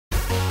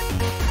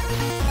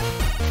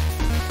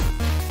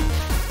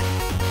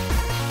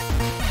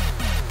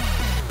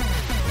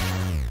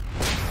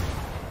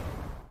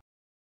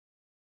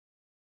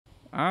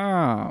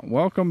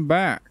Welcome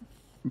back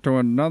to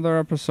another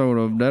episode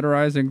of Dead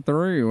Rising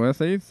 3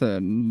 with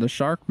Ethan, the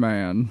Shark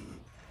Man.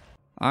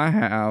 I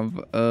have,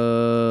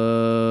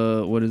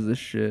 what is this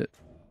shit?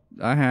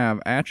 I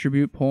have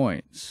attribute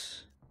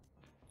points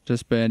to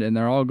spend, and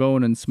they're all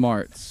going in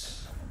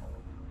smarts.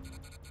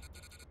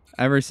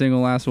 Every single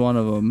last one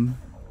of them.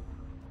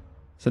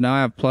 So now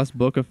I have plus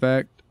book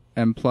effect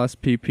and plus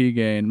PP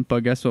gain,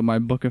 but guess what my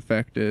book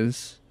effect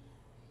is?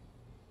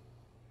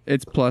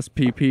 It's plus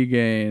PP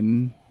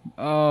gain.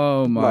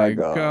 Oh my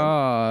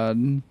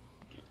god.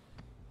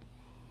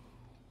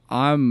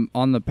 I'm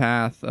on the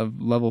path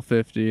of level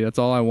 50. That's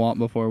all I want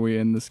before we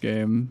end this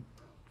game.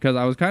 Because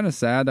I was kind of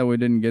sad that we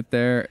didn't get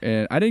there.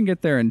 And I didn't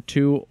get there in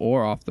 2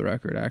 or off the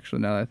record,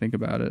 actually, now that I think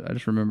about it. I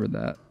just remembered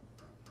that.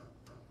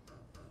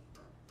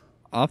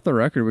 Off the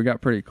record, we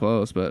got pretty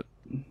close, but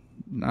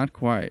not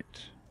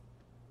quite.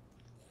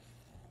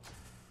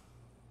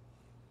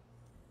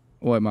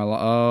 Wait,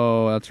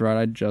 oh, that's right.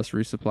 I just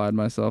resupplied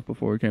myself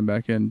before we came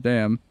back in.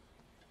 Damn.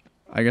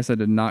 I guess I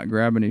did not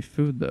grab any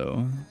food,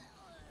 though.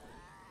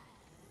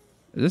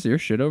 Is this your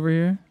shit over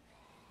here?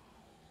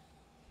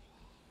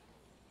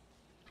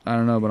 I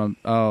don't know, but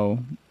oh,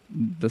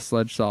 the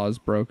sledge saw is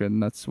broken.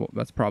 That's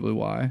probably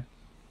why.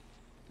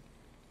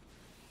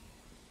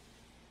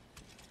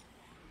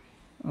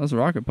 Oh, this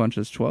rocket punch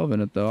has 12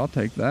 in it, though. I'll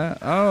take that.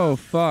 Oh,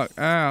 fuck.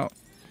 Ow.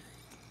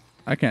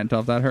 I can't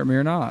tell if that hurt me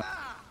or not.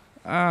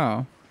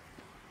 Ow.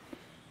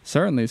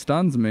 Certainly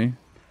stuns me.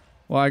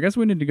 Well, I guess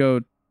we need to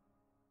go...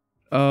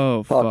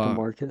 Oh, fuck. Talk to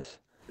Marcus.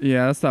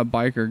 Yeah, that's that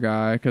biker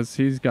guy, because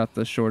he's got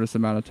the shortest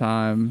amount of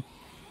time.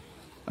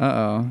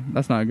 Uh-oh.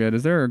 That's not good.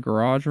 Is there a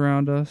garage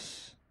around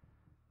us?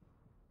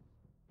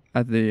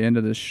 At the end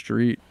of the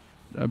street,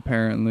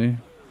 apparently.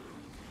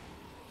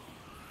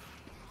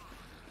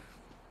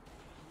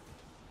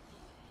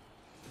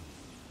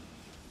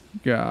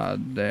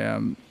 God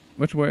damn.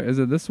 Which way? Is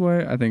it this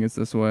way? I think it's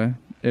this way.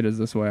 It is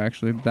this way,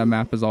 actually. That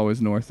map is always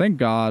north. Thank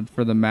God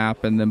for the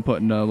map and then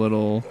putting a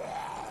little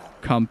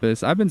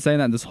compass. I've been saying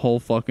that this whole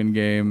fucking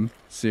game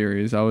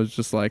series. I was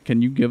just like,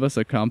 can you give us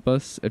a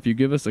compass? If you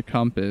give us a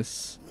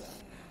compass,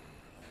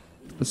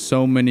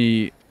 so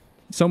many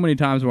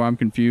times where I'm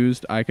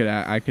confused, I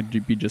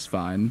could be just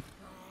fine.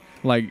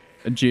 Like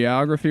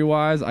geography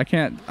wise, I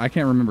can't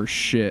remember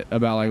shit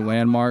about like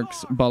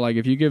landmarks, but like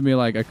if you give me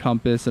like a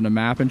compass and a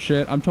map and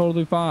shit, I'm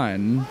totally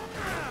fine.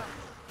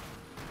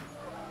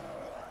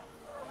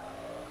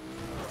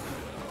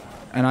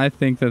 And I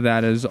think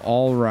that is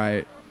all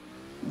right,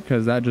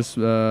 because that just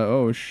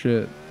oh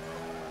shit.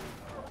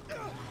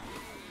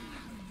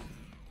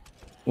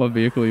 What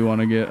vehicle you want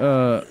to get?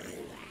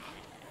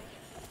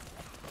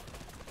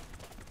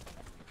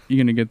 You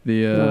gonna get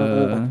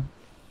the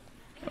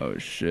oh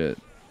shit.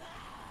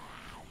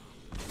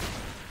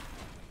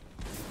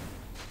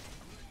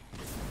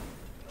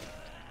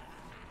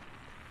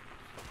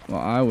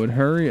 Well, I would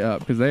hurry up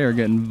because they are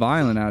getting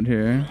violent out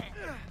here.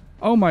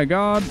 Oh my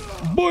god.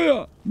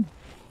 Booyah!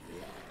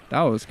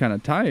 That was kind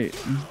of tight.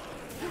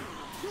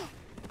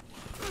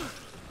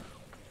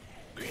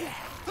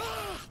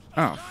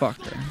 Oh, fuck.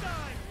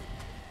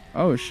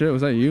 Oh shit,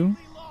 was that you?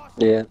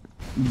 Yeah.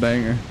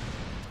 Banger.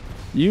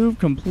 You've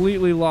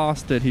completely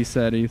lost it, he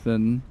said,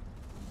 Ethan.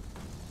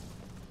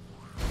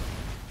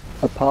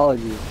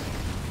 Apologies.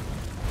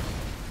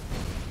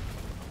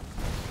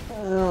 I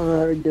don't know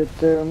how to get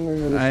there. I'm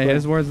gonna Hey,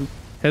 his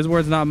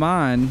words, not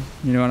mine.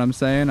 You know what I'm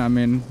saying? I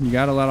mean, you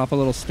gotta let off a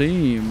little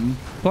steam.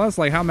 Plus,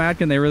 like, how mad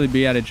can they really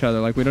be at each other?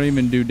 Like, we don't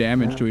even do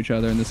damage to each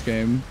other in this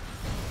game.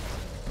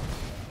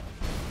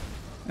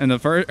 And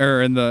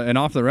and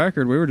off the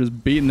record, we were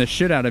just beating the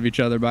shit out of each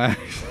other by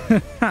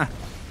accident.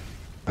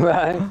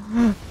 Right.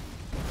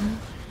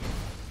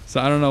 So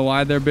I don't know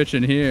why they're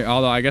bitching here.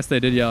 Although I guess they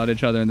did yell at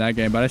each other in that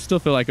game, but I still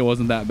feel like it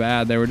wasn't that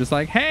bad. They were just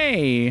like,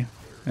 hey.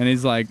 And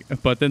he's like,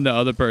 but then the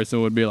other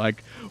person would be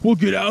like, well,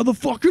 get out of the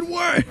fucking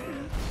way.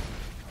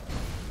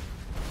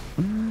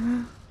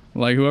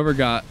 Like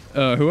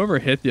whoever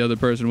hit the other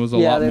person was a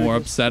lot more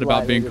upset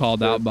about being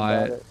called out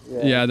by it.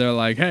 Yeah, they're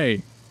like,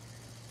 hey,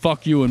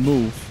 fuck you and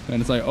move. And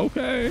it's like,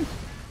 okay.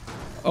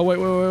 Oh, wait,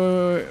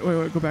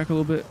 go back a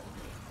little bit.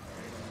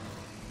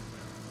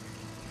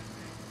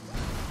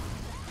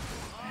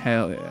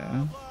 Hell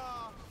yeah.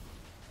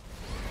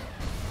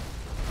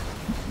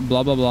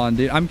 Blah, blah, blah,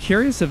 indeed. I'm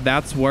curious if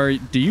that's where...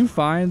 Do you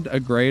find a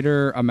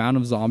greater amount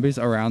of zombies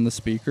around the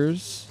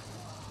speakers?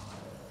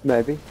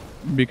 Maybe.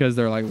 Because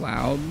they're, like,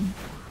 loud?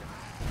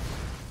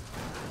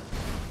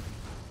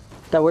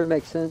 That would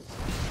make sense.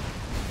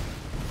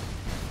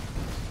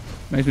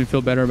 Makes me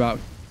feel better about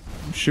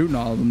shooting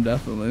all of them,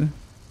 definitely.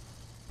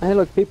 Hey,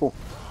 look, people.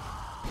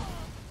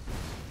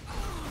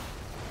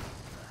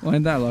 Well,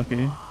 ain't that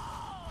lucky?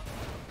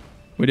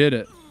 We did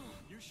it.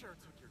 You sure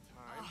took your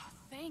time. Oh,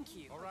 thank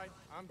you. All right,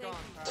 I'm gone.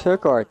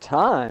 Took our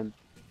time.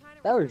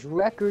 That was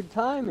record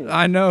timing.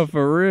 I know,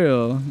 for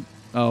real.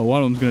 Oh,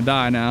 one of them's gonna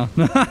die now.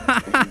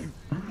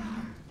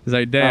 He's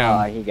like, damn.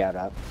 Oh, he got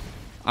up.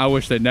 I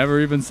wish they never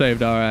even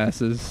saved our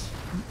asses.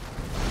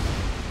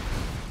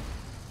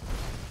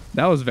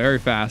 That was very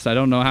fast. I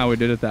don't know how we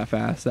did it that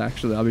fast,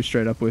 actually. I'll be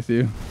straight up with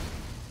you.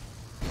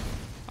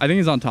 I think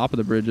he's on top of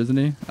the bridge, isn't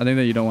he? I think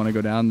that you don't want to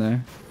go down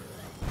there.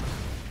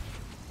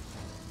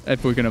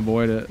 If we can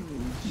avoid it.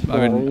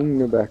 I mean,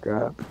 go back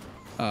up.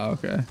 Oh,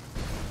 okay.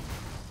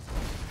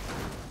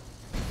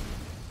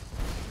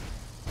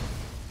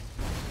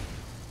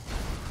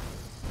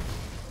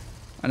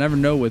 I never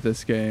know with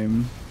this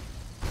game.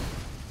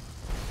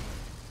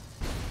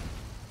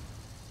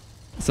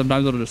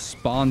 Sometimes it'll just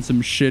spawn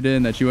some shit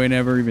in that you ain't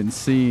ever even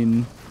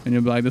seen. And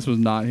you'll be like, this was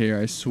not here,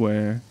 I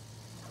swear.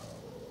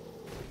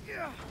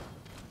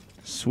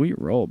 Sweet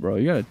roll, bro.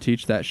 You gotta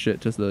teach that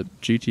shit to the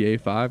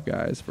GTA 5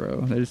 guys,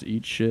 bro. They just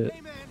eat shit.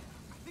 Hey, man,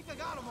 I think I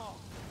got them all.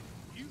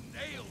 You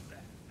nailed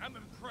that. I'm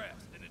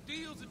impressed. And a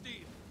deal's a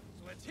deal.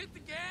 So let's hit the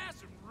gas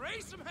and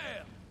raise some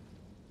hell.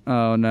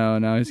 Oh, no.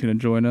 Now he's gonna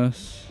join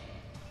us.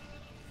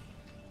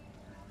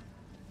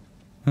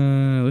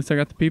 At least I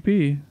got the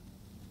PP.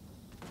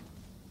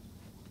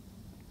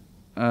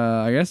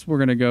 I guess we're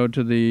gonna go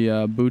to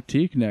the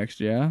boutique next,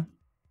 yeah?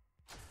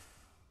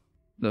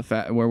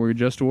 Where we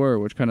just were,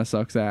 which kind of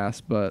sucks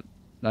ass, but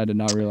I did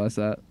not realize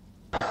that.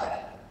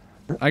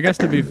 I guess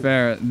to be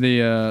fair,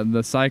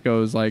 the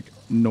psycho is like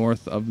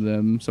north of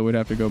them, so we'd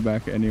have to go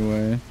back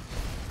anyway.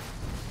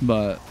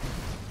 But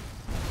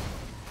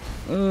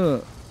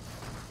I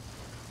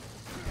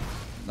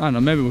don't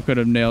know, maybe we could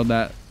have nailed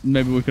that.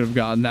 Maybe we could have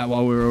gotten that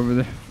while we were over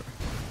there.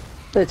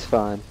 It's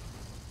fine.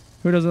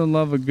 Who doesn't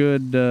love a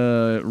good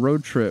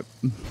road trip?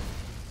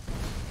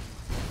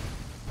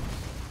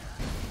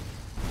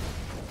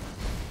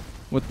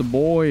 With the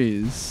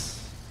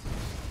boys.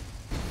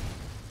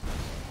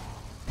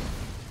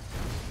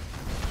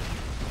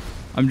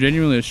 I'm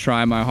genuinely just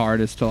trying my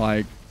hardest to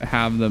like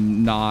have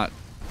them not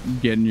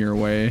get in your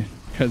way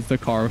because the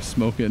car was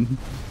smoking.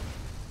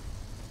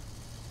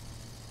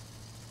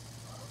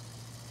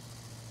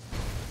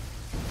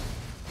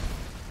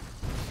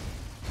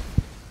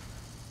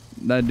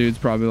 That dude's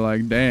probably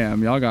like,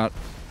 damn, y'all got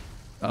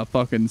a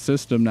fucking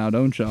system now,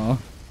 don't y'all?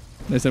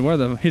 They said,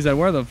 he said,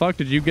 where the fuck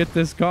did you get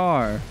this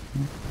car?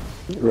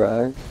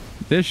 Right.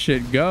 This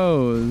shit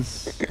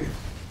goes.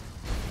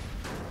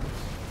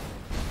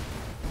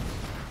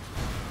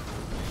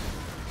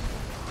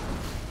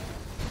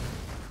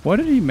 What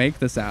did he make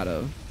this out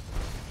of?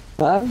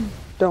 I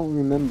don't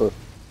remember.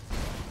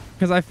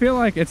 Because I feel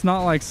like it's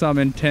not like some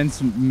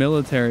intense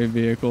military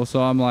vehicle,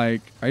 so I'm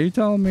like, are you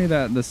telling me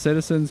that the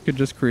citizens could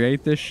just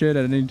create this shit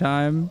at any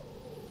time?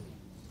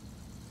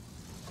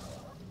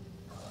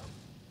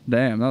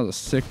 Damn, that was a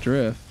sick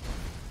drift.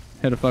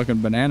 Hit a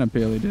fucking banana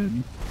peel, he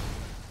did.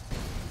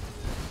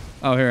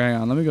 Oh, here, hang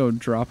on. Let me go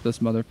drop this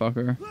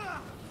motherfucker.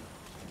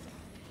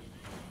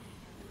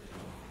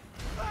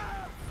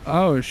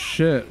 Oh,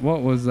 shit.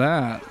 What was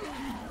that?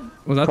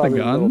 Was that Probably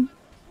the gun?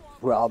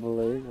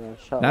 Probably.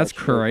 That's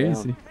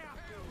crazy.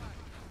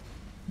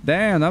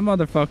 Damn, that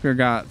motherfucker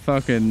got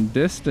fucking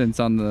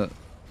distance on the...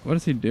 What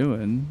is he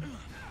doing?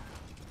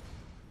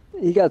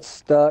 He got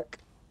stuck.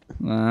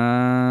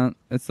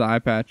 It's the eye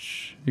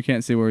patch. You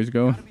can't see where he's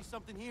going. Gotta be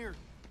something here.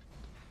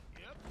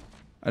 Yep.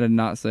 I did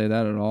not say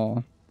that at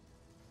all.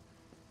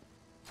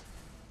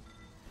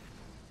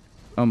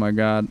 Oh my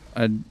god.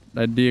 I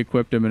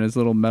de-equipped him and his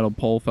little metal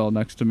pole fell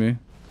next to me.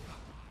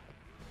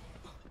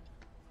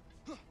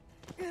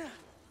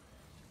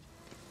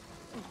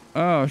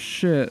 Oh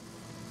shit.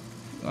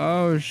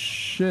 Oh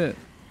shit.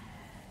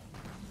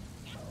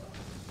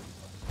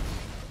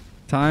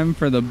 Time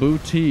for the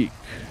boutique.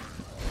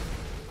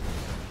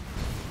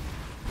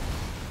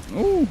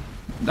 Ooh.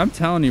 I'm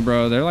telling you,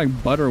 bro, they're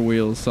like butter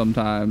wheels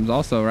sometimes.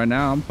 Also, right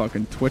now, I'm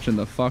fucking twitching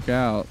the fuck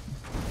out.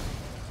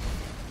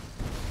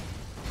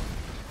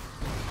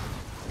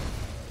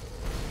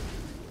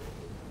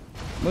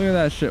 Look at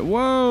that shit.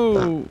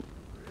 Whoa!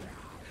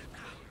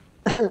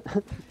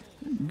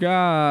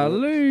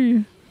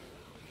 Golly!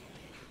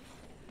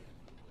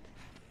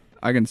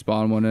 I can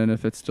spawn one in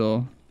if it's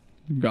still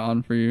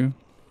gone for you.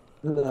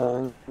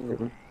 No,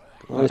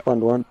 I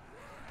spawned one.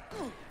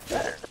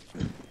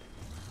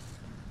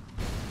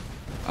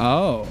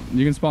 Oh,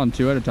 you can spawn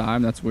two at a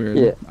time? That's weird.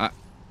 Yeah.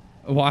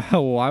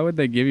 Why would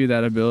they give you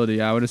that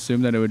ability? I would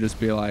assume that it would just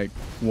be like,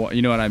 what,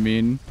 you know what I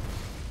mean?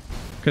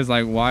 Because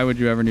like, why would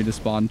you ever need to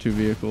spawn two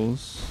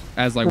vehicles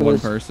as like one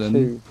person?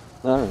 Two.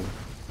 I don't know.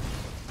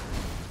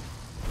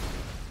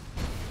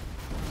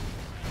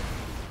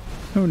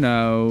 Who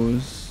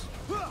knows?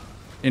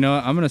 You know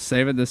what? I'm gonna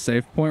save at this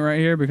save point right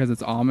here because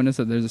it's ominous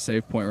that there's a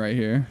save point right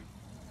here.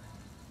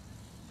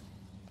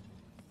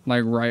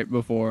 Like right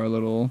before a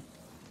little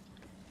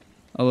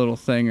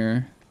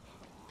thinger.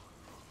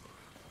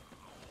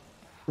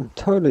 I'll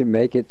totally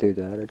make it through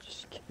that. I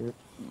just can't.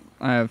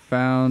 I have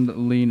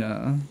found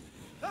Lena.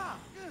 Ah!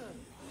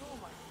 Oh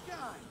my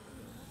god!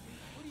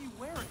 What are you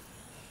wearing?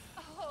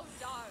 Oh,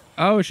 darn.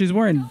 Oh, she's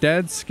wearing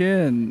dead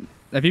skin.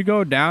 If you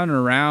go down and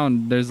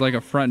around, there's like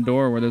a front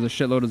door where there's a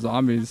shitload of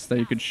zombies that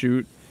you could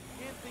shoot.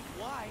 Can't think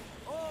why.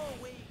 Oh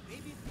wait,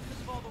 maybe it's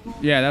because of all the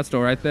wrong. Yeah, that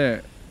door right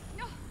there.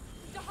 No,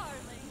 darling,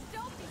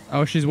 don't be.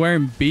 Oh, she's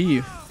wearing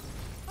beef.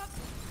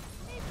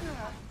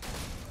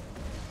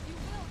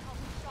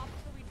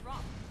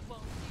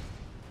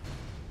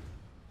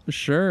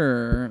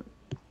 Sure.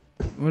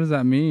 What does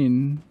that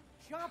mean?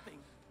 Shopping?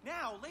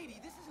 Now, lady,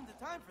 this isn't the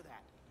time for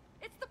that.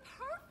 It's the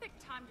perfect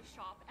time to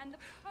shop and the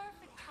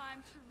perfect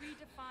time to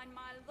redefine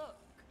my look.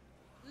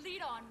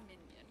 Lead on,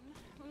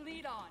 minion.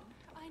 Lead on.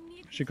 I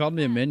need She called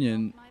me a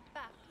minion. my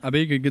back. I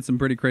bet you could get some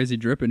pretty crazy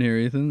drip in here,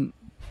 Ethan.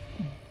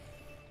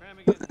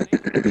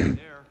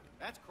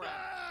 That's crap.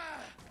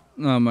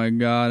 Oh my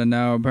god, and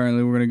now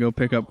apparently we're gonna go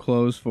pick up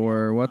clothes for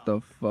her. What the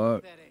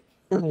fuck?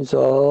 It's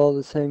all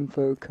the same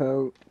fur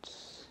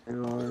coats.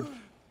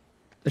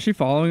 Is she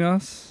following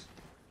us?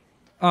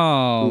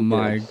 Oh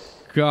my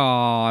Yes.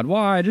 god.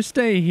 Why? Just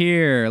stay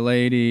here,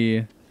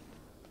 lady.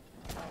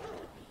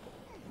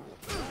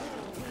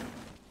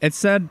 It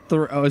said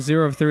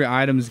 0 of 3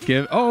 items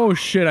give. Oh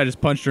shit, I just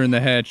punched her in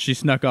the head. She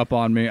snuck up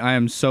on me. I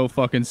am so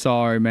fucking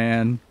sorry,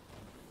 man.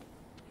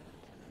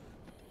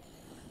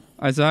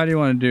 Alright, so how do you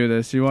want to do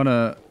this? You want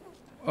to...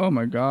 Oh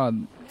my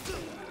god.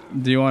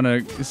 Do you want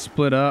to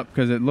split up?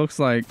 Because it looks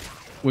like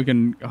we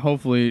can...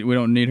 Hopefully, we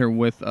don't need her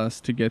with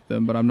us to get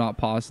them, but I'm not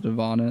positive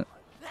on it.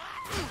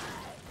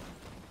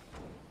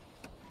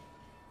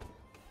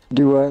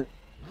 Do what?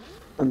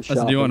 I'm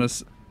shopping. Do you want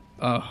to...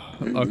 Oh,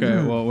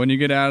 okay. Well, when you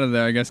get out of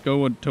there, I guess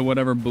go to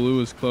whatever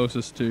blue is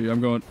closest to you. I'm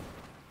going...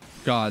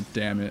 God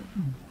damn it.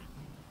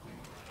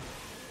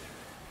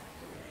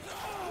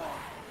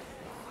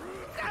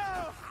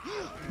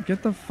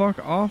 Get the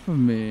fuck off of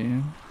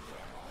me.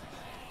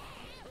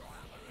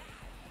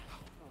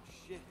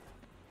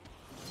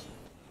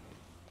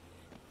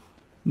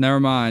 Never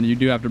mind. You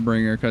do have to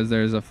bring her because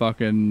there's a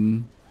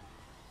fucking...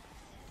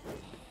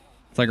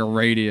 It's like a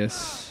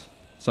radius.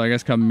 So I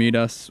guess come meet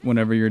us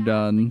whenever you're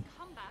done.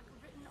 Comeback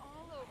written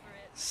all over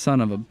it.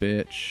 Son of a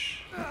bitch.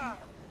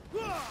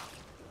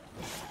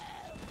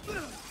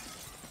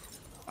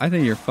 I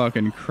think you're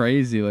fucking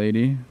crazy,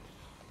 lady.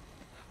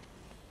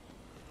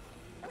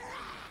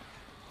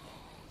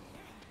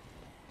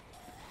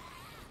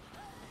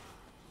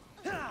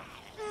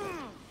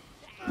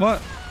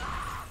 What?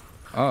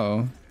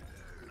 Uh-oh.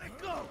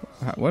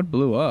 What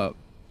blew up?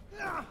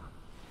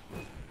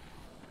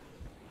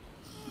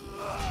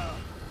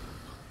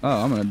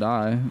 Oh, I'm gonna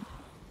die.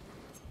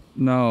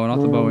 No, not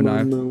the Bowie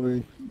knife.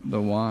 No.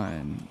 The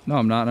wine. No,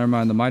 I'm not. Never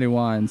mind. The mighty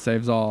wine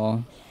saves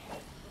all.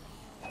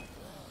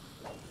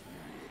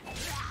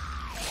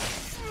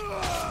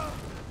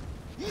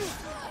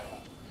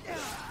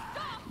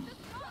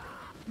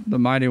 The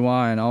mighty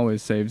wine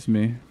always saves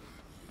me.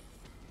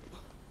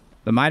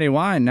 The mighty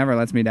wine never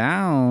lets me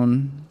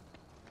down.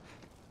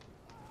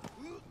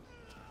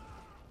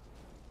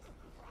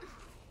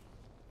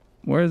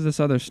 Where is this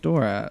other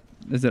store at?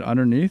 Is it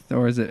underneath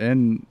or is it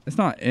in? It's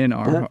not in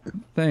our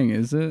thing,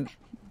 is it?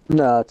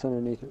 No, it's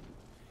underneath it.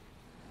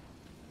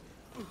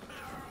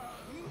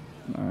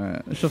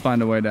 Alright, she'll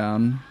find a way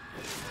down.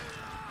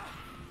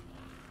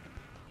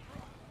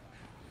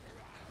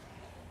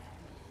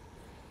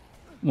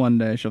 One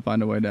day she'll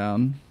find a way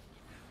down.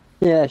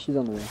 Yeah, she's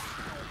on the way.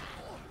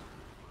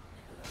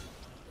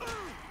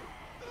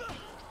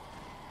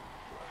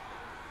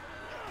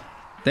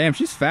 Damn,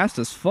 she's fast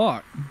as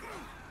fuck.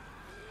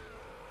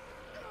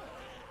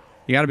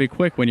 You gotta be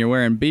quick when you're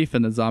wearing beef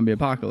in the zombie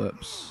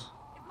apocalypse.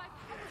 If my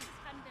parents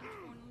hadn't been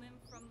torn limb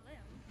from limb,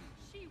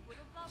 she would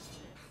have loved this.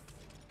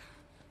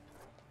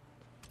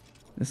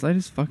 This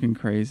lady's fucking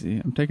crazy.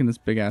 I'm taking this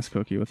big ass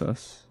cookie with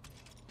us.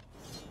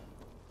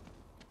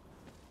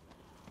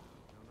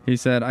 He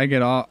said I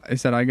get all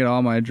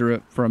my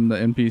drip from the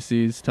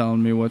NPCs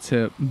telling me what's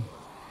hip.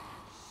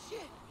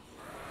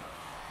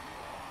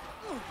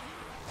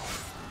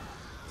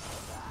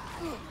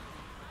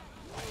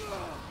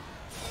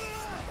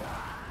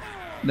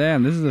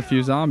 Damn, this is a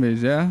few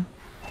zombies, yeah?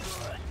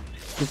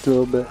 Just a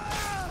little bit.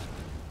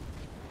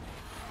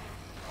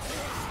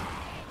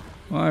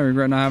 Well, I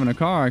regret not having a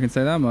car, I can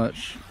say that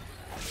much.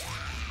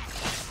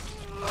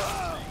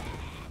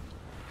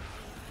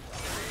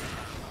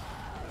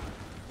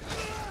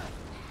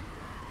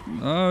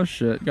 Oh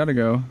shit, gotta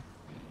go.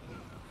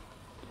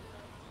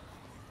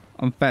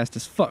 I'm fast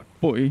as fuck,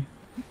 boy.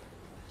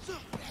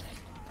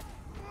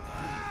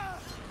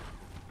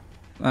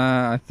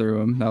 I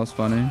threw him, that was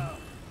funny.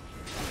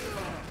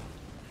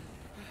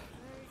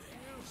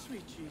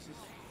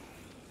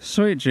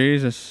 Sweet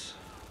Jesus.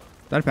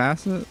 Did I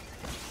pass it?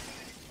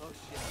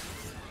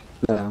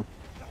 No.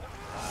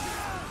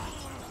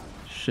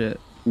 Shit.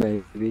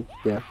 Maybe.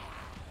 Yeah.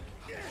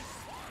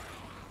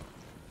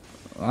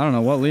 I don't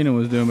know what Lena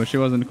was doing, but she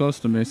wasn't close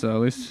to me, so at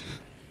least...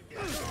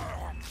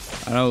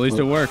 I know, at least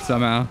it worked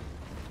somehow.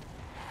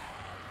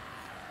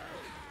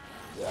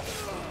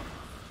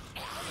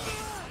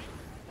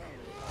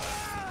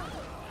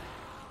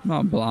 I'm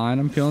not blind,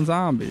 I'm killing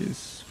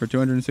zombies for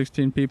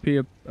 216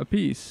 PP a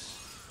piece.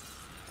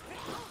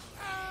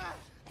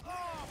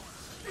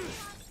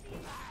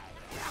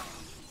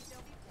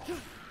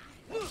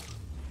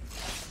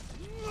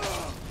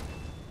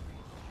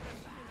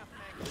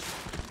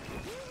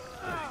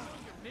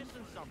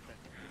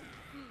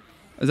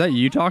 Is that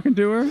you talking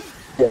to her?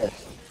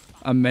 Yes.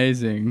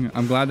 Amazing.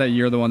 I'm glad that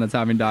you're the one that's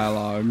having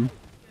dialogue.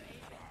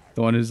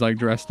 The one who's like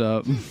dressed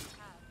up.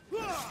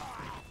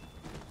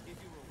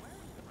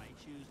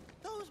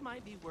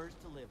 might be words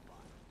to live by.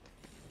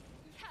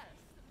 Yes,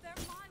 they're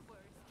my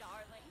words,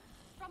 darling.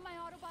 From my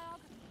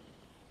autobiography.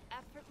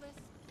 Effortless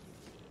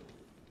beauty.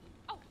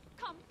 Oh,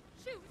 come,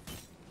 shoes.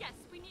 Yes,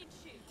 we need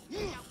shoes.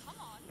 Now, come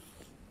on.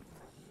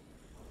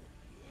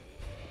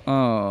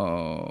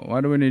 Oh, why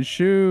do we need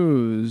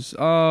shoes?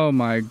 Oh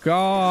my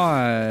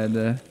god.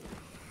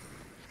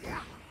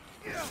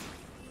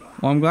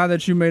 Well, I'm glad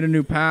that you made a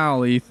new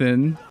pal,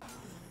 Ethan.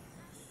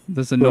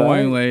 This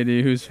annoying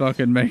lady who's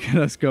fucking making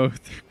us go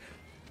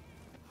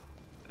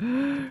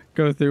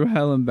through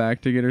hell and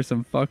back to get her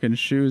some fucking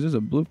shoes. There's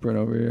a blueprint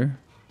over here.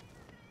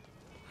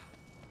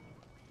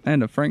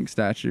 And a Frank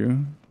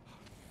statue.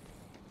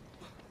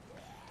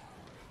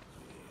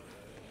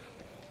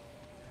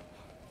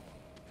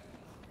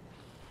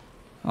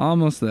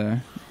 Almost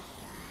there.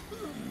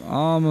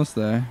 Almost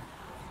there.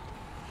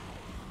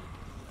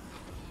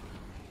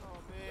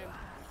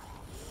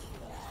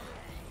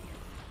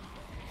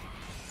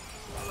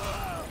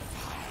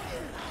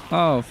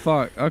 Oh,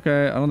 fuck.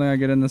 Okay, I don't think I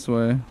get in this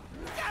way.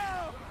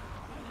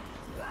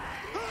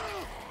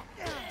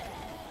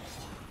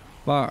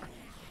 Fuck.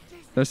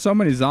 There's so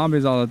many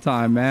zombies all the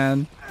time,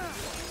 man.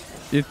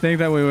 You'd think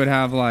that we would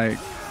have, like,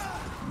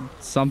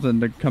 something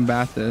to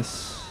combat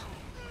this.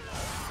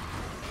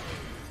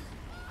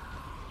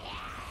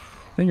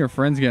 I think your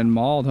friend's getting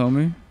mauled,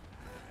 homie.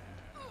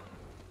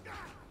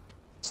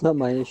 It's not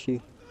my issue.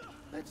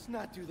 Let's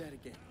not do that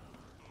again.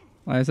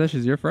 Like I said,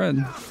 she's your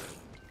friend.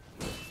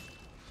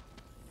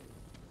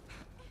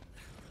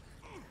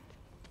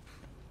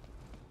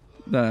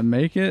 Did I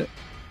make it?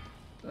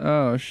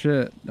 Oh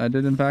shit, I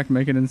did in fact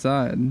make it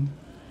inside.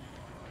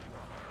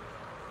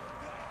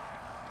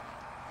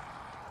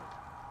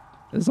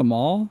 Is this a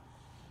mall?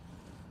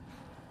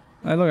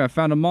 Hey look, I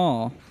found a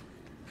mall.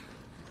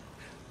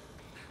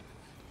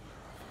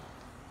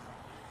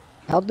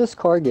 How'd this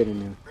car get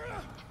in there?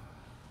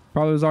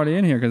 Probably was already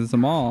in here because it's a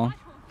mall.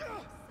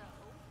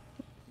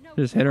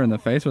 Just hit her in the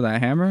face with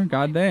that hammer?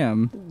 God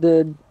damn.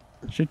 Did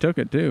She took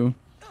it too.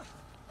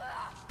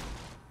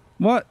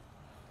 What?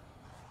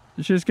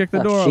 She just kicked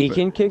the door she open.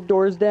 can kick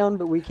doors down,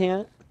 but we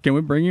can't? Can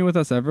we bring you with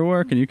us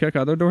everywhere? Can you kick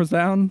other doors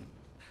down?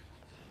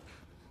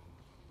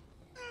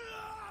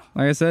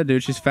 Like I said,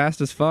 dude, she's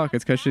fast as fuck.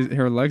 It's because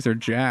her legs are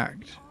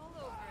jacked.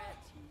 All over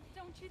it,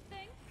 don't you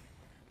think?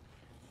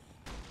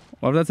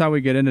 What if that's how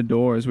we get into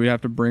doors? We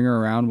have to bring her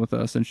around with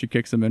us and she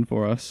kicks them in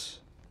for us.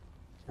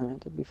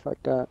 That'd be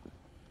fucked up.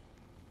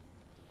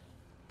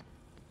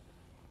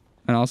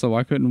 And also,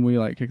 why couldn't we,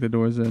 like, kick the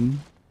doors in?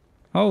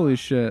 Holy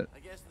shit. I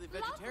guess the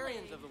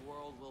vegetarians of the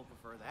world will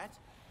prefer that.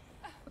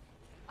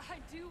 I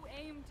do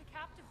aim to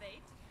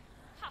captivate.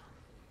 Ha!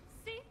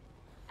 See?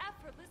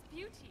 Effortless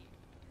beauty.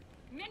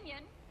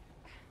 Minion,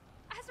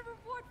 as a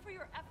reward for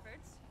your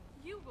efforts,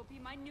 you will be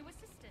my new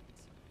assistant.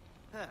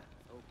 Huh,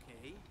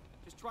 okay.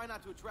 Just try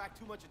not to attract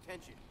too much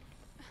attention.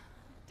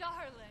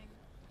 Darling,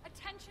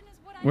 attention is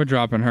what I We're need.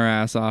 dropping her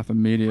ass off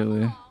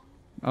immediately. Come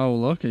along. Oh,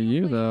 look at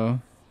you, though.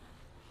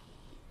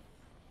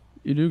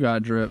 You do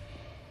got drip.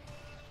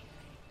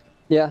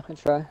 Yeah, I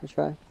try.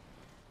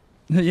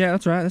 Yeah,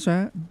 that's right, that's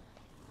right.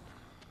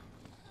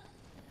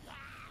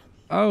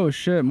 Oh,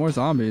 shit, more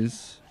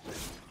zombies.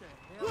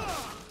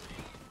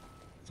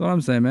 That's what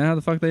I'm saying, man. How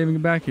the fuck they even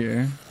get back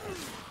here?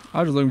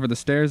 I was just looking for the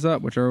stairs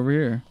up, which are over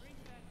here.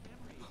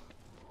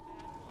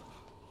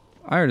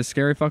 I heard a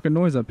scary fucking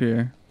noise up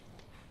here.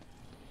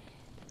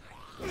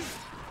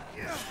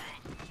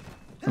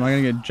 Am I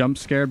gonna get jump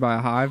scared by a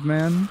hive,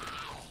 man?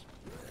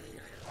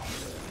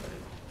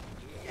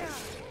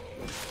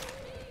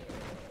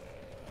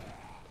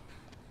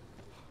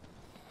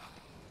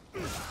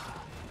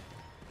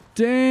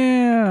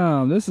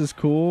 Damn, this is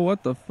cool.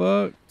 What the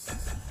fuck?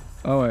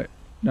 Oh wait,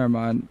 never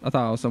mind. I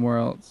thought I was somewhere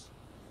else.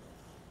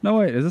 No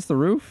wait, is this the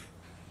roof?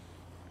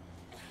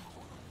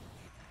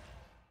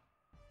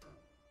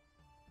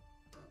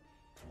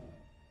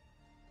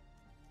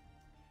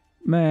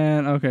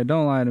 Man, okay,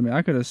 don't lie to me.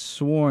 I could have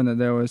sworn that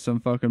there was some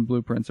fucking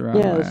blueprints around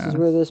Yeah, my this ass. is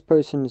where this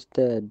person's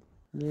dead.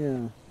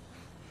 Yeah.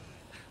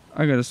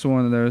 I could have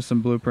sworn that there was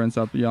some blueprints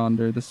up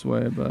yonder this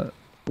way, but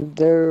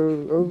They're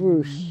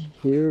over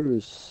here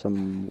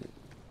somewhere.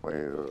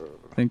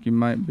 I think you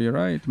might be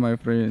right, my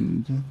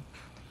friend.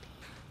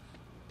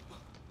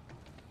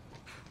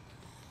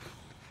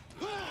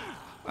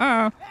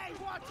 Ah! Hey,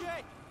 watch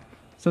it!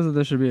 Says that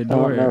there should be a I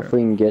door don't know here. if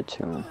we can get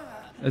to him.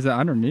 Is it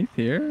underneath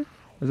here?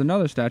 There's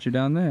another statue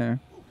down there.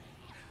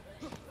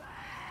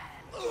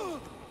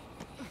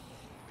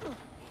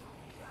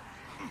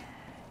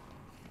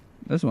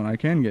 This one I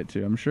can get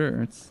to, I'm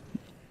sure. It's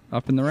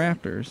up in the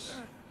rafters.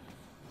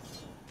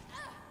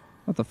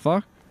 What the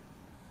fuck?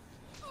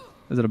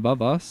 Is it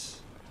above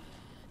us?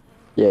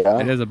 Yeah.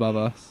 It is above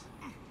us.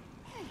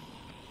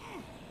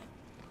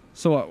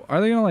 So what, are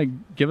they gonna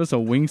like give us a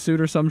wingsuit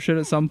or some shit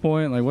at some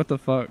point? Like what the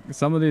fuck?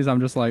 Some of these I'm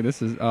just like,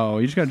 this is, oh,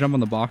 you just gotta jump on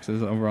the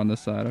boxes over on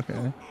this side,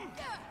 okay.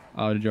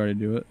 Oh, did you already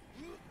do it?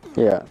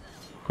 Yeah.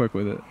 Quick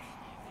with it.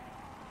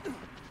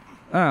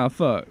 Ah,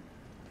 fuck.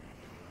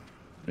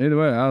 Either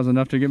way, that was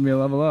enough to get me a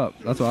level up.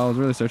 That's what I was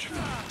really searching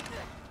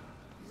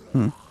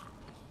for.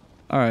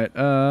 All right.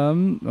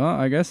 Well,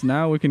 I guess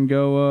now we can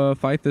go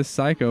fight this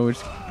psycho. We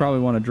just probably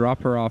want to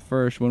drop her off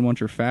first. Wouldn't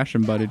want your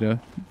fashion buddy to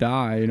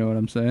die. You know what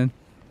I'm saying?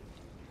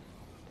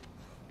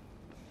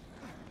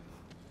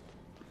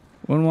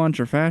 Wouldn't want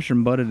your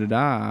fashion buddy to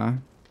die.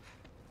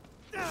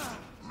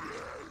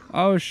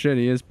 Oh shit,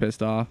 he is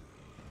pissed off.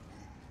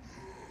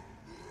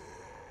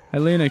 Hey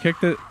Lena, kick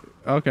the...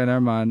 Okay,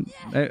 never mind.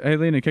 Hey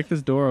Lena, kick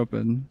this door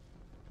open.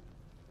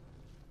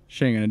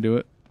 She ain't gonna do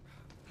it.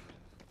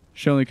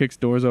 She only kicks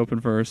doors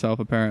open for herself,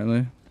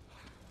 apparently.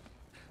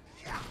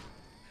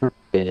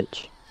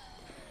 Bitch.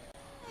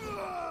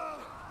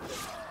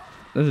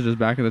 This is just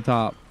back at the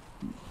top.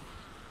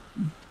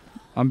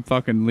 I'm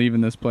fucking leaving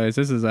this place.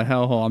 This is a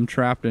hellhole. I'm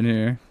trapped in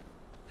here.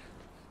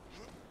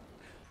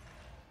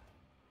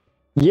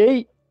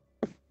 Yeet!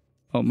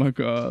 Oh my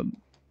god.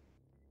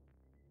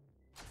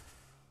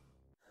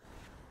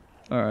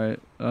 Alright,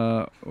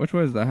 which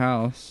way is the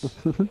house?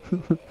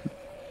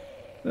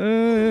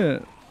 Yeah.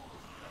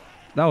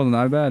 That wasn't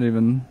that bad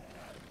even.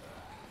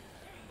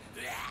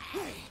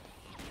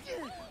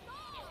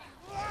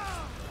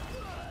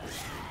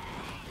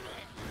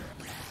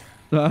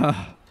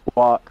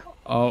 Walk.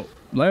 Oh,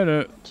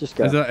 later. Just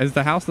go. Is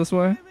the house this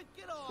way?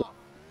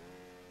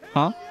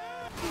 Huh?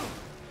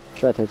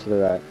 Try to the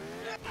right.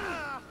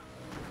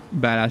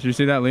 Badass. You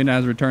see that? Lena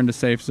has returned to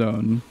safe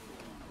zone.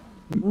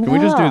 Can we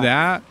just do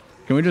that?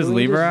 Can we just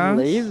leave her ass?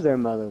 Leave their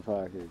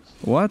motherfuckers.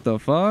 What the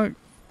fuck?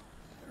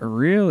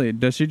 Really?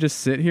 Does she just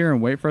sit here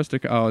and wait for us to...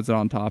 Oh, it's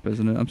on top,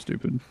 isn't it? I'm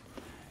stupid.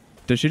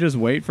 Does she just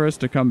wait for us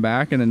to come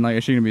back and then, like,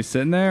 is she gonna be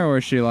sitting there, or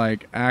is she,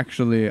 like,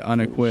 actually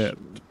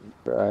unequipped?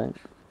 Right.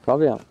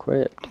 Probably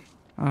unequipped.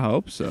 I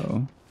hope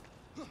so.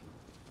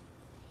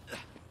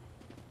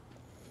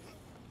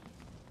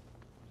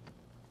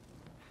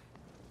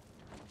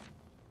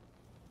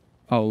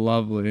 Oh,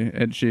 lovely.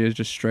 And she is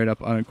just straight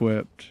up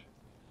unequipped.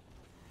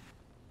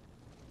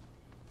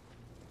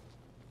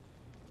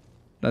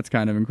 That's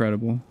kind of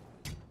incredible.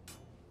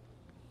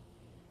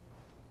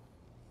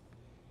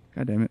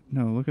 God damn it.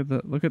 No, look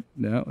at,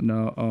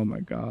 no, oh my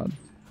god.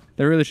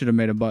 They really should have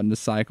made a button to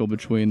cycle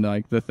between,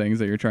 like, the things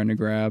that you're trying to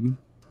grab.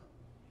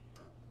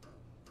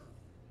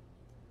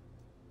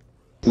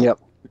 Yep.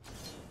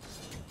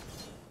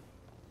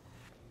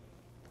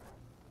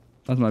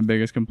 That's my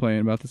biggest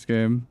complaint about this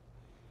game.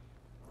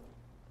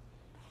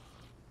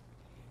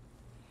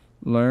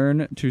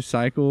 Learn to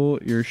cycle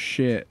your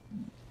shit.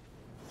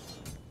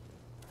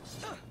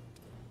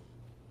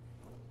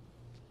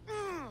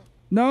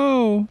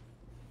 No!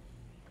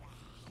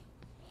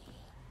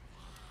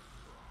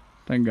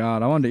 Thank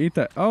God. I wanted to eat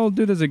that. Oh,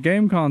 dude, there's a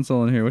game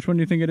console in here. Which one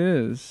do you think it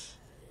is?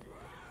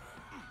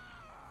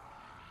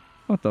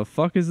 What the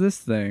fuck is this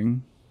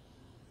thing?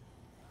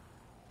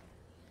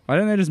 Why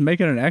didn't they just make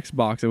it an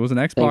Xbox? It was an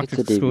Xbox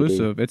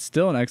exclusive. It's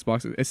still an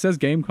Xbox. It says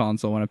game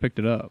console when I picked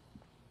it up.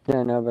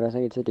 Yeah, no, but I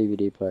think it's a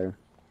DVD player.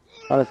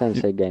 A lot of things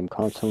say game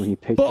console when you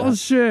pick it up.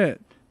 Bullshit!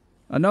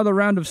 Another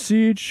round of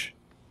Siege?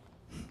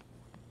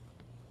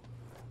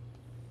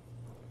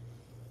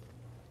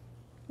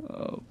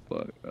 Oh,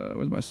 fuck.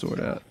 Where's my sword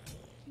at?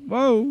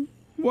 Whoa!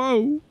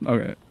 Whoa!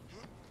 Okay.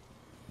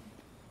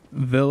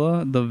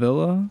 Villa? The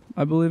Villa?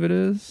 I believe it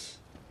is.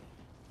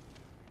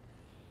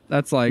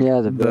 That's like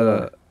yeah, the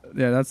Villa.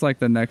 Yeah, that's like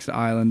the next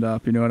island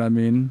up, you know what I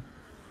mean?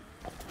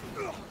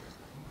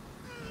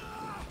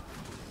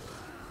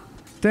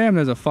 Damn,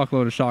 there's a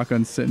fuckload of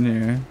shotguns sitting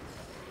here.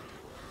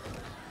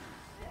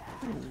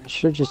 I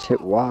should've just hit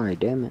Y,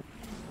 damn it.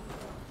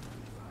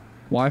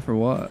 Why for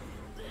what?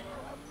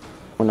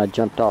 When I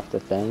jumped off the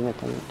thing, I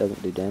think it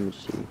doesn't do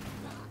damage to you.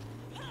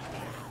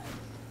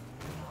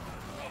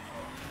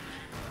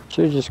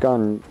 Should've just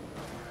gone...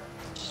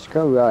 Just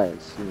go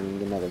right, so you can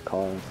get another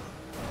car.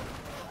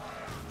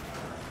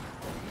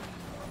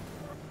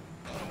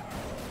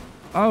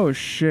 Oh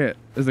shit.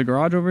 Is the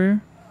garage over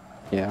here?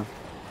 Yeah.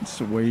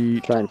 Sweet.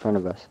 It's right in front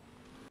of us.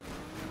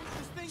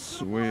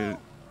 Sweet.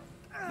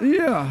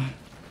 Yeah.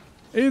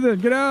 Ethan,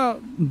 get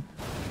out.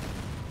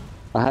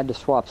 I had to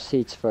swap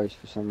seats first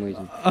for some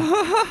reason.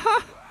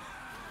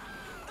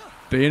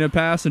 Being a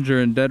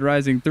passenger in Dead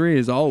Rising 3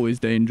 is always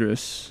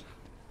dangerous.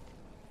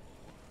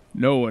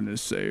 No one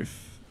is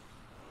safe.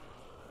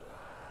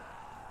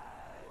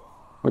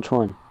 Which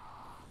one?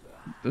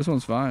 This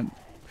one's fine.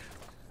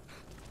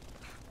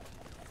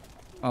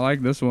 I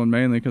like this one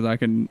mainly because I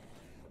can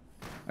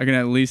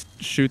at least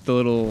shoot the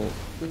little...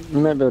 You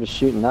might be able to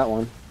shoot in that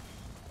one.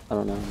 I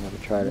don't know, I've never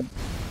tried it.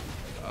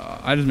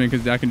 I just mean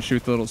because I can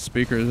shoot the little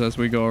speakers as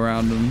we go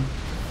around them.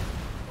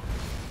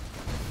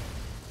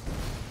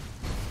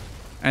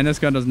 And this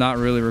gun does not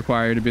really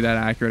require you to be that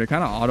accurate. It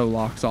kind of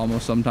auto-locks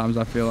almost sometimes,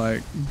 I feel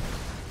like.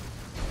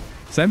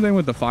 Same thing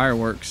with the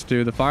fireworks,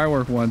 too. The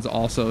firework ones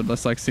also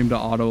just like seem to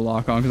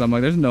auto-lock on because I'm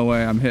like, there's no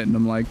way I'm hitting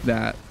them like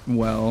that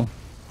well.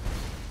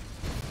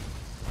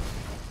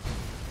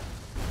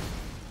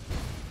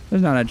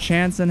 There's not a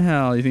chance in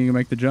hell. You think you can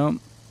make the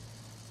jump?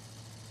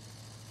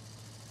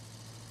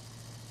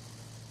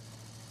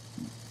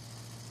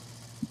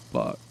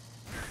 Fuck.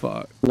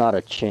 Fuck. Not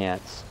a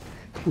chance.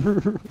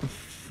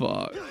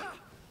 Fuck.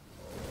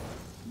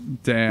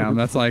 Damn,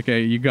 that's like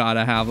you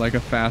gotta have like a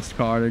fast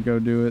car to go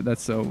do it.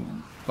 That's so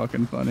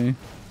fucking funny.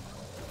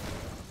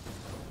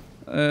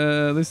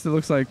 At least it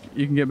looks like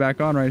you can get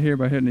back on right here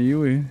by hitting a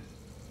Yui.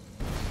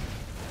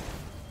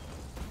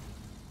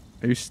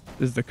 Is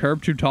the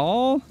curb too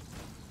tall?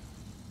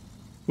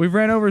 We've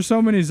ran over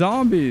so many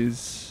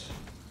zombies.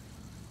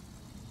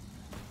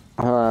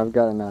 I've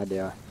got an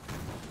idea.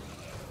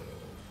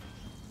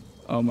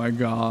 Oh my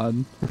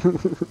god.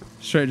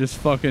 Straight just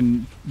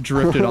fucking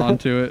drifted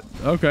onto it.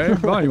 Okay,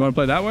 fine. You want to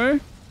play that way?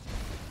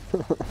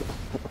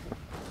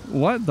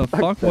 What the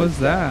fuck was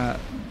that?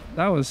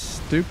 That was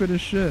stupid as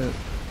shit.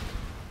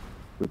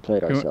 We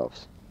played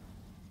ourselves.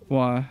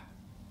 Why?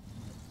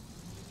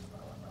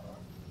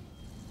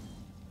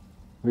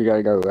 We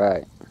gotta go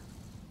right.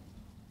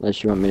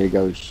 Unless you want me to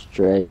go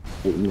straight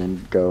and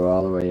then go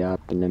all the way up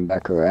and then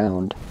back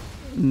around.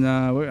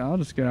 Nah, I'll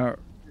just get out.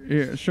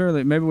 Here,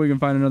 surely, maybe we can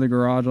find another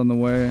garage on the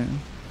way.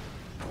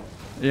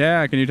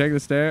 Yeah, can you take the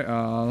stair?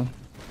 No,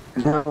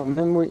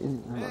 then we...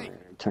 Oh,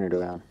 turn it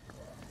around.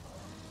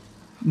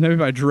 Maybe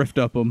if I drift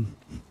up them.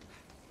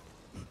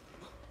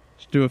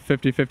 Just do a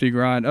 50-50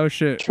 grind. Oh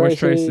shit, Tracy. where's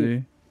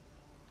Tracy?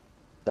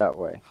 That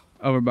way.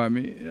 Over by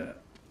me, yeah.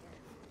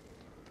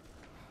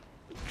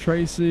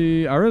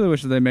 Tracy, I really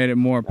wish that they made it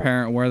more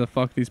apparent where the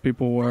fuck these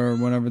people were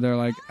whenever they're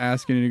like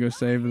asking you to go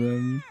save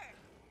them.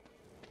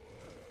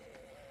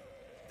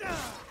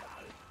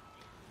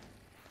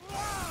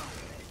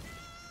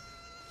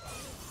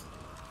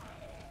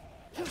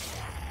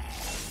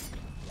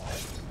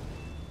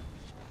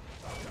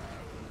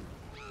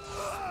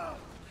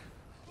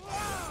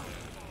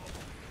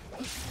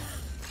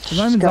 There's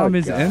not even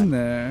zombies in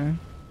there.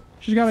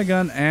 She's got a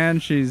gun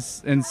and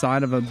she's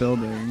inside of a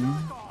building.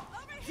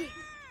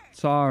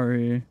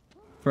 Sorry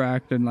for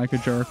acting like a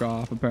jerk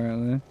off,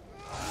 apparently.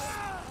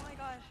 Oh my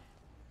gosh.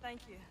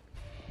 Thank you.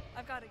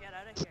 I've got to get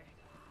out of here.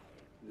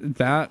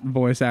 That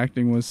voice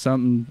acting was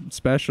something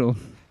special.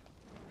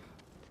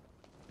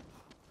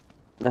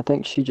 I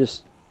think she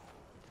just...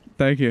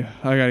 Thank you.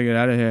 I gotta get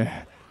out of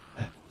here.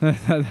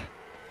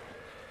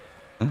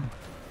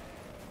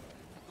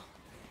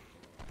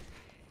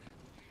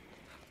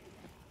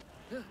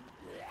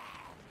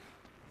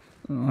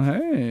 Oh,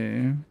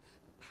 hey.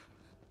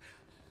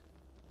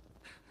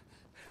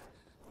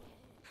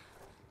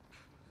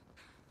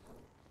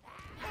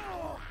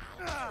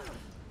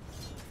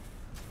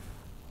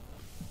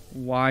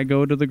 Why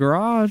go to the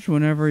garage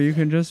whenever you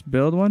can just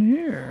build one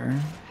here?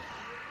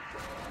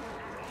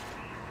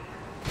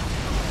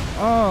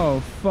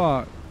 Oh,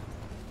 fuck.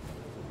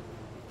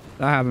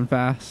 That happened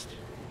fast.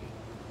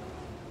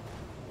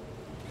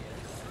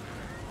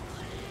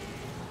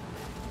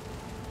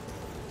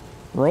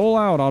 Roll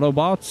out,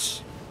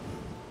 Autobots.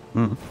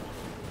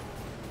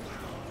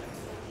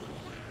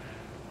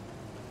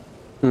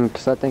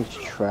 Because that thing's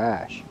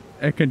trash.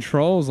 It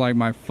controls like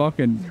my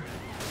fucking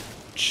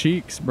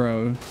cheeks,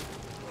 bro.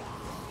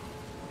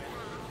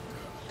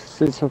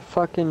 It's a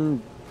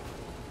fucking...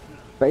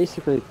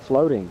 basically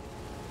floating.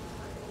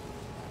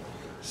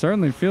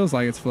 Certainly feels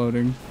like it's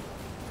floating.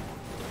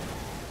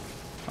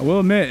 I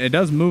will admit, it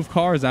does move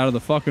cars out of the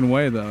fucking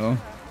way, though.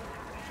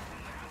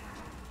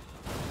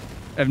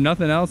 If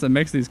nothing else, it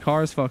makes these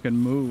cars fucking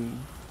move.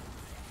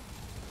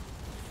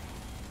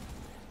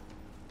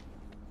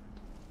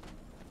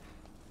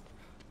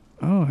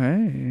 Oh,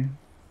 hey.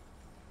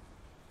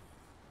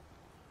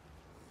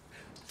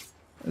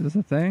 Is this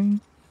a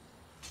thing?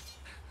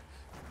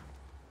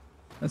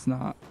 It's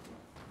not.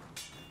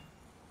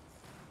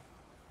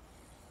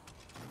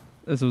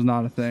 This was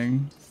not a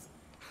thing.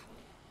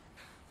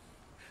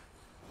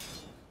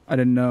 I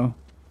didn't know.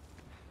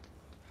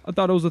 I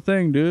thought it was a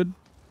thing, dude.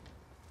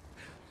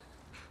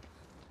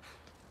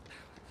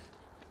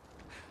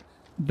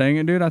 Dang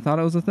it, dude. I thought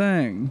it was a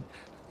thing.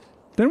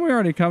 Didn't we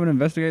already come and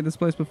investigate this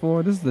place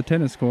before? This is the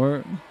tennis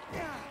court.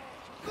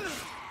 I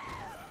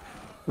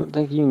don't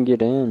think you can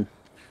get in.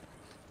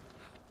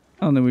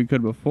 I don't think we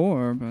could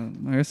before,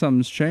 but I guess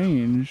something's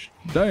changed.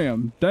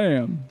 Damn,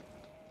 damn.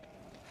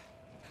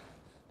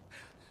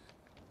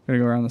 Gotta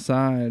go around the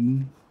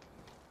side.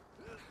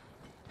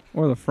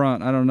 Or the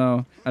front, I don't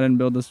know. I didn't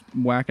build this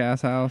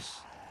whack-ass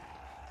house.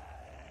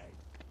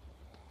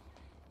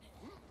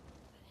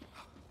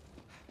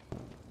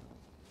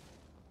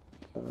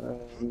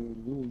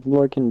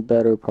 Looking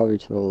better probably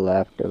to the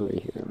left over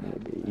here,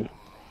 maybe.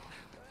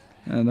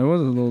 And there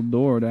was a little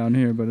door down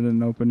here, but it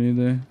didn't open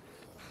either.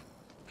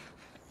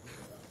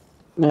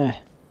 Nah.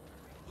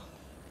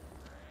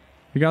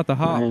 You got the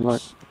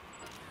hops.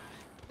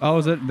 Oh,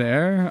 is it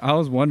there? I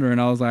was wondering.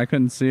 I was like, I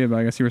couldn't see it, but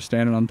I guess you were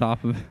standing on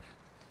top of it.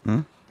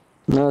 Huh?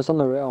 No, it's on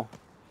the rail.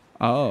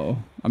 Oh,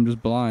 I'm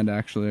just blind,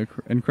 actually.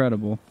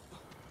 Incredible.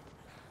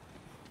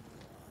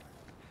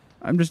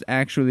 I'm just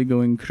actually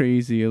going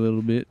crazy a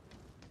little bit.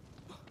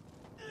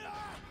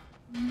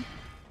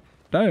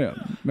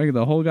 Damn, making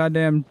the whole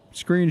goddamn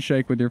screen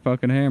shake with your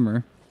fucking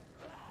hammer.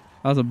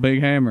 That was a big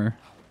hammer.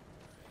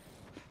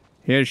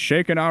 He is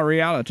shaking our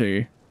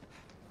reality.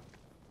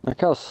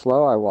 Look how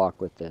slow I walk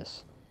with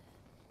this.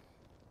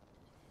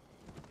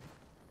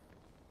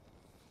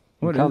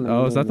 What is? coming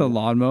Oh, is that the in.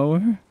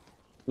 lawnmower?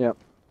 Yep.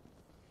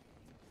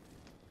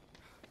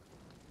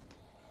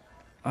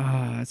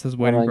 Ah, it says Hold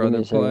waiting on, for give me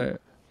other a second. play.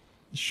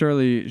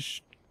 Surely,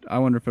 I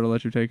wonder if it'll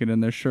let you take it in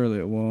there. Surely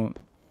it won't.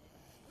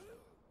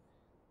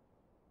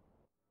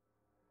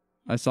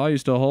 I saw you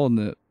still holding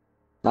it.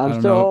 I I'm don't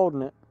still know.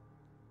 holding it.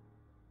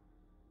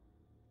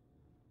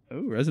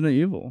 Oh, Resident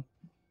Evil.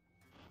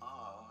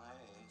 Oh,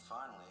 hey,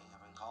 finally.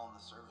 I've been calling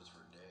the service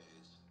for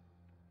days.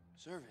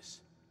 Service?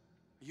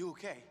 Are you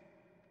okay?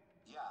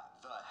 Yeah,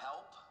 the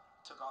help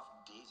took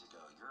off days ago.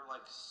 You're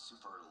like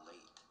super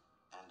late,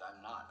 and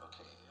I'm not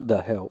okay.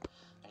 The help.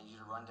 I need you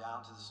to run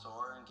down to the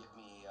store and get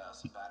me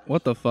some batteries.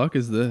 What the fuck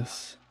is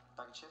this?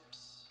 Bag of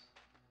chips.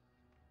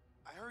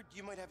 I heard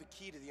you might have a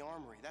key to the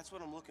armory. That's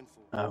what I'm looking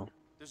for. Oh.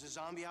 There's a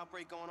zombie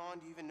outbreak going on.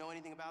 Do you even know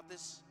anything about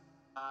this?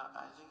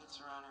 I think it's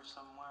around here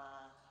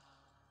somewhere.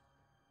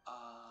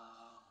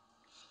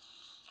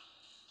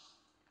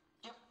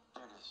 Yep,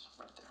 there it is,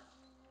 right there.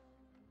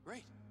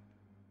 Great.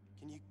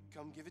 Can you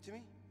come give it to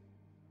me?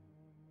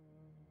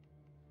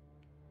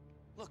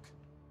 Look,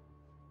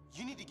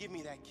 you need to give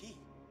me that key.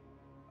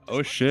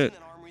 Oh shit.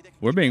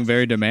 We're being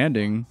very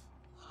demanding.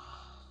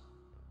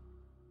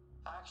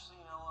 Actually,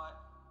 you know what?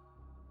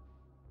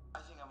 I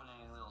think I'm gonna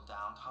need a little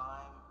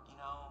downtime. You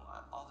know,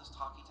 all this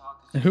talky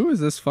talk is Who is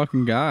this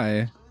fucking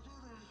guy?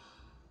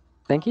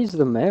 I think he's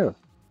the mayor.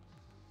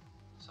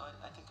 So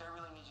I think I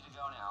really need you to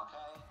go now,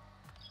 okay?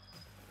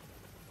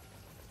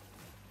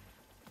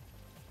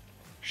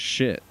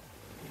 Shit.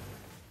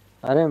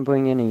 I didn't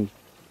bring any.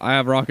 I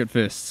have rocket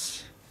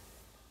fists.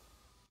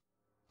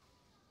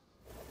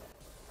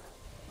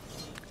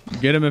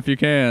 Get him if you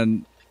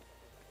can.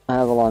 I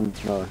have a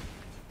lawnmower.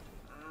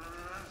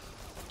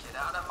 Get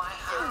out of my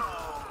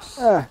house!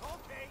 Ah,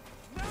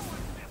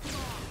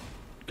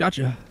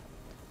 Gotcha.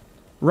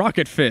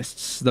 Rocket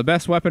fists, the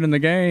best weapon in the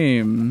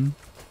game.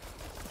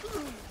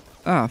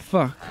 Ah,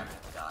 fuck.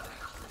 Got it.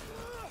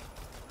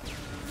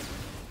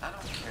 I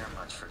don't care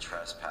much for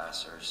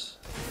trespassers.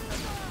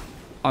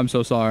 I'm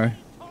so sorry.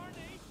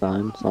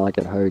 fine. It's not like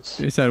it hurts.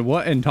 He said,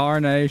 what in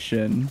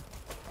tarnation?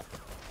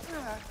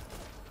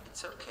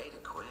 It's okay to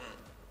quit.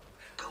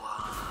 Go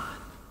on.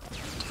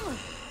 Do it.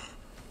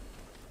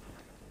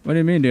 What do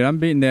you mean, dude? I'm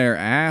beating their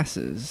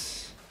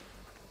asses.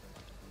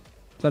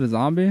 Is that a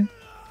zombie?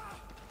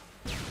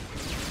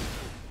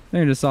 I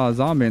think I just saw a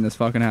zombie in this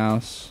fucking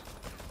house.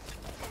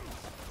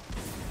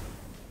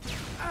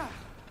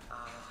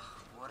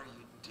 What are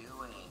you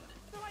doing?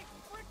 They're like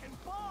freaking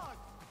bugs.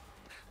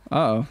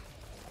 Uh-oh.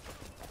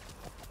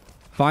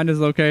 Find his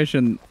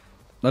location.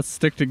 Let's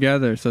stick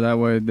together so that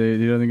way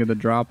he doesn't get the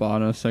drop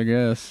on us, I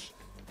guess.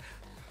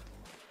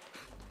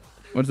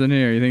 What's in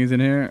here? You think he's in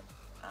here?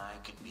 I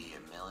could be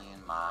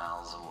 1,000,000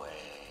 miles away.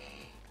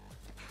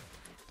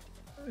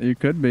 You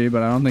could be,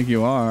 but I don't think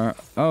you are.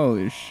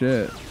 Holy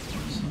shit.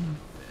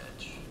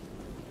 Bitch.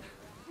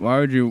 Why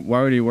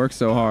would he work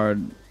so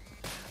hard?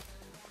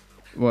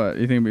 What,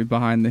 you think he'd be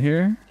behind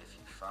here? If you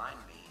find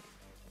me,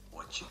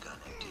 what you gonna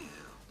do?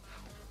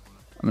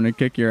 I'm gonna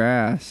kick your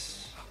ass.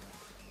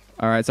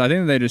 Alright, so I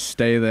think they just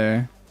stay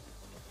there.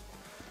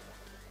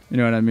 You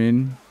know what I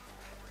mean?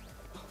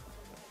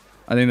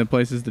 I think the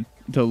places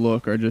to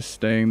look are just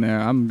staying there.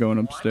 I'm going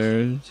Why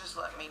upstairs. can't you just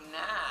let me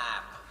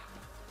nap?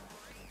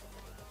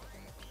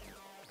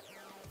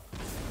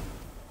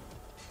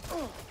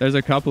 There's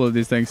a couple of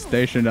these things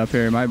stationed up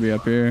here. It might be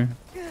up here.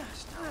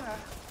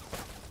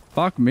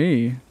 Fuck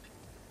me.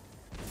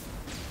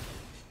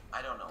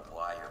 I don't know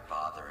why you're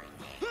bothering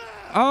me.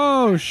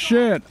 Oh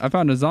shit! I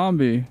found a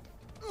zombie.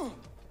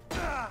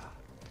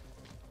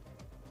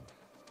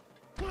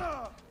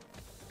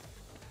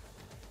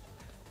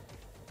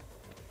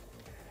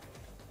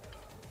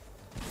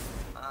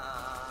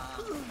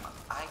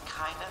 I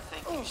kinda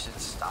think you should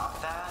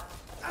stop that.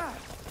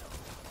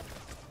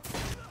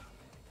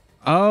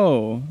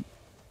 Oh,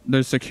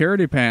 there's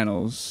security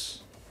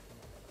panels.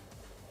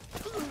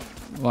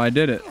 Well, I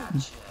did it.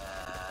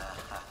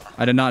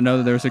 I did not know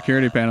that there were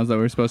security panels that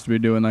were supposed to be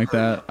doing like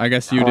that. I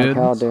guess you I like did.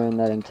 how during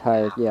that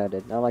entire, yeah, I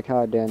did. I like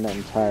how during that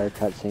entire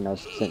cutscene I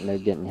was sitting there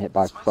getting hit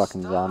by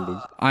fucking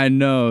zombies. I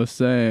know,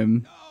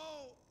 same.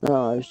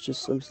 No, I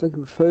was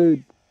looking for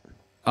food.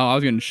 Oh, I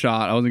was getting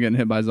shot. I wasn't getting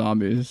hit by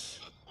zombies.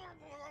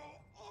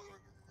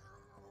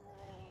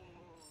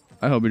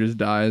 I hope he just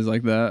dies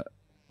like that.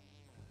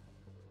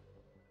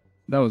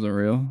 That wasn't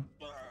real.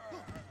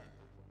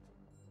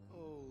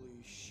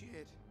 Holy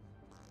shit.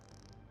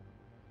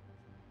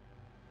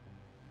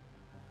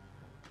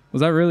 Was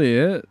that really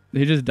it?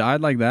 He just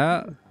died like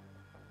that?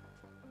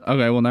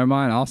 Okay, well, never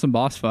mind. Awesome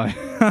boss fight.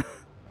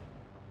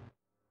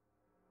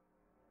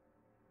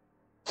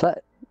 So,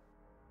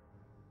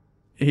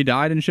 He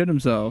died and shit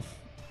himself.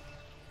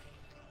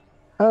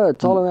 oh,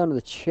 it's all around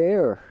the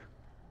chair.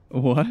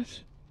 What?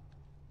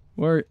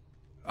 Where?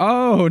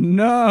 Oh,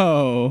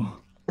 no.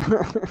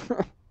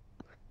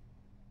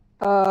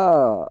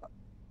 Oh,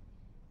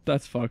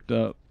 That's fucked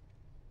up.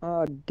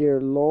 oh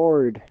dear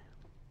lord.